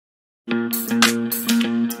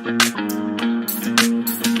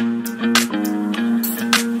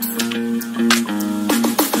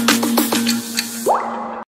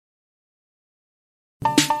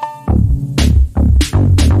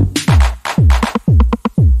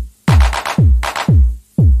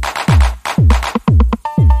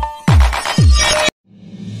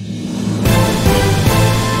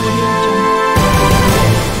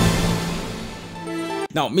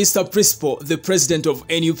Now, Mr. Principal, the president of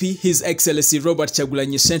NUP, His Excellency Robert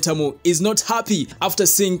Kyagulanyi Ssentamu, is not happy after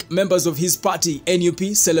seeing members of his party,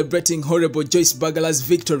 NUP, celebrating Honorable Joyce Bagala's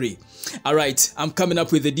victory. Alright, I'm coming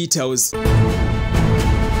up with the details.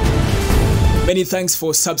 Many thanks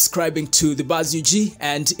for subscribing to the Buzz UG,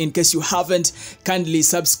 and in case you haven't, kindly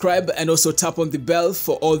subscribe and also tap on the bell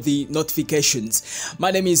for all the notifications.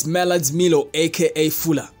 My name is Melads Milo, aka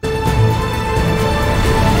Fuller.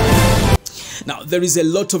 Now, there is a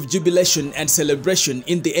lot of jubilation and celebration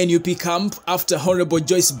in the NUP camp after Honorable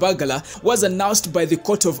Joyce Bagala was announced by the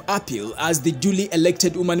Court of Appeal as the duly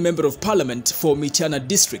elected woman member of parliament for Mityana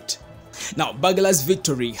district. Now, Bagala's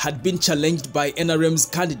victory had been challenged by NRM's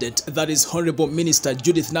candidate, that is Honorable Minister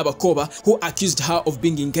Judith Nabakoba, who accused her of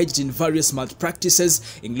being engaged in various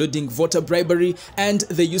malpractices, including voter bribery and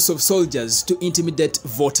the use of soldiers to intimidate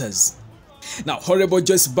voters. Now, Honorable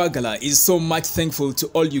Joyce Bagala is so much thankful to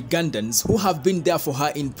all Ugandans who have been there for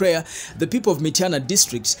her in prayer, the people of Mityana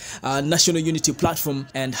District, National Unity Platform,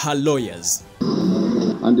 and her lawyers.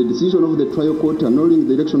 And the decision of the trial court annulling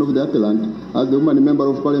the election of the appellant as the woman member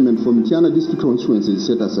of parliament for Mityana District constituency is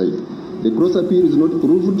set aside. The cross appeal is not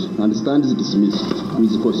proved and stands dismissed.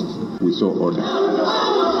 With cost, we so order.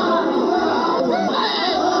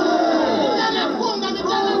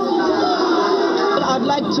 I'd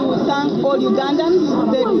like to thank all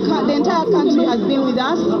Ugandans. The entire country has been with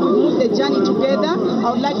us. We've moved the journey together.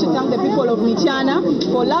 I would like to thank the people of Mityana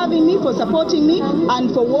for loving me, for supporting me,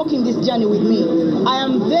 and for walking this journey with me. I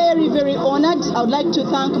am very, very honored. I would like to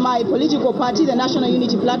thank my political party, the National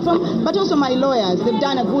Unity Platform, but also my lawyers. They've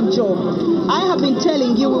done a good job. I have been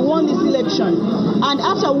telling you we won this election. And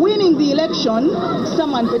after winning the election,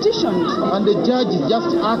 someone petitioned. And the judge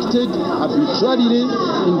just acted arbitrarily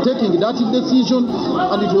in taking that decision,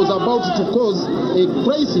 and it was about to cause a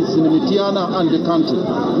crisis in Mityana and the country.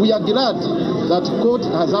 We are glad that court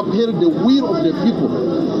has upheld the will of the people.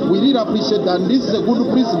 We really appreciate that. This is a good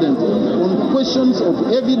precedent on questions of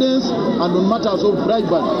evidence and on matters of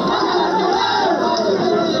bribery.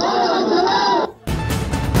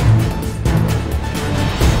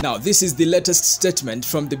 Now, this is the latest statement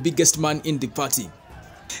from the biggest man in the party.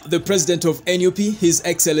 The president of NUP, His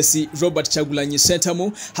Excellency Robert Kyagulanyi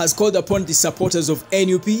Ssentamu, has called upon the supporters of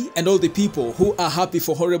NUP and all the people who are happy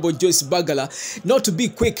for Honorable Joyce Bagala not to be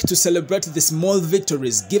quick to celebrate the small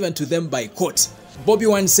victories given to them by court. Bobi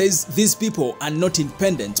Wine says these people are not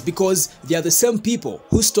independent because they are the same people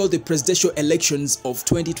who stole the presidential elections of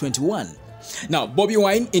 2021. Now, Bobi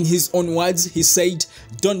Wine, in his own words, he said,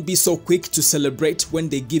 "Don't be so quick to celebrate when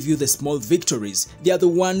they give you the small victories. They are the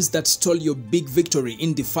ones that stole your big victory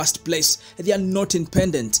in the first place. They are not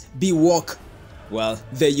independent. Be woke." Well,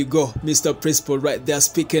 there you go, Mr. Principal right there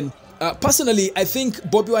speaking. Personally, I think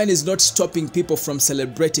Bobi Wine is not stopping people from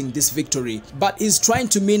celebrating this victory, but is trying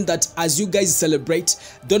to mean that as you guys celebrate,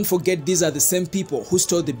 don't forget these are the same people who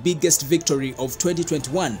stole the biggest victory of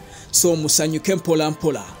 2021. So musanyuke mpola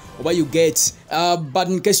mpola. What you get, but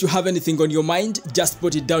in case you have anything on your mind, just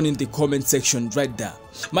put it down in the comment section right there.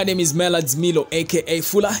 My name is Melads Milo, aka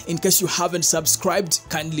Fuller. In case you haven't subscribed,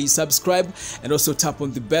 kindly subscribe and also tap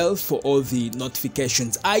on the bell for all the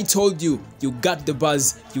notifications. I told you, you got the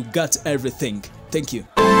buzz, you got everything. Thank you.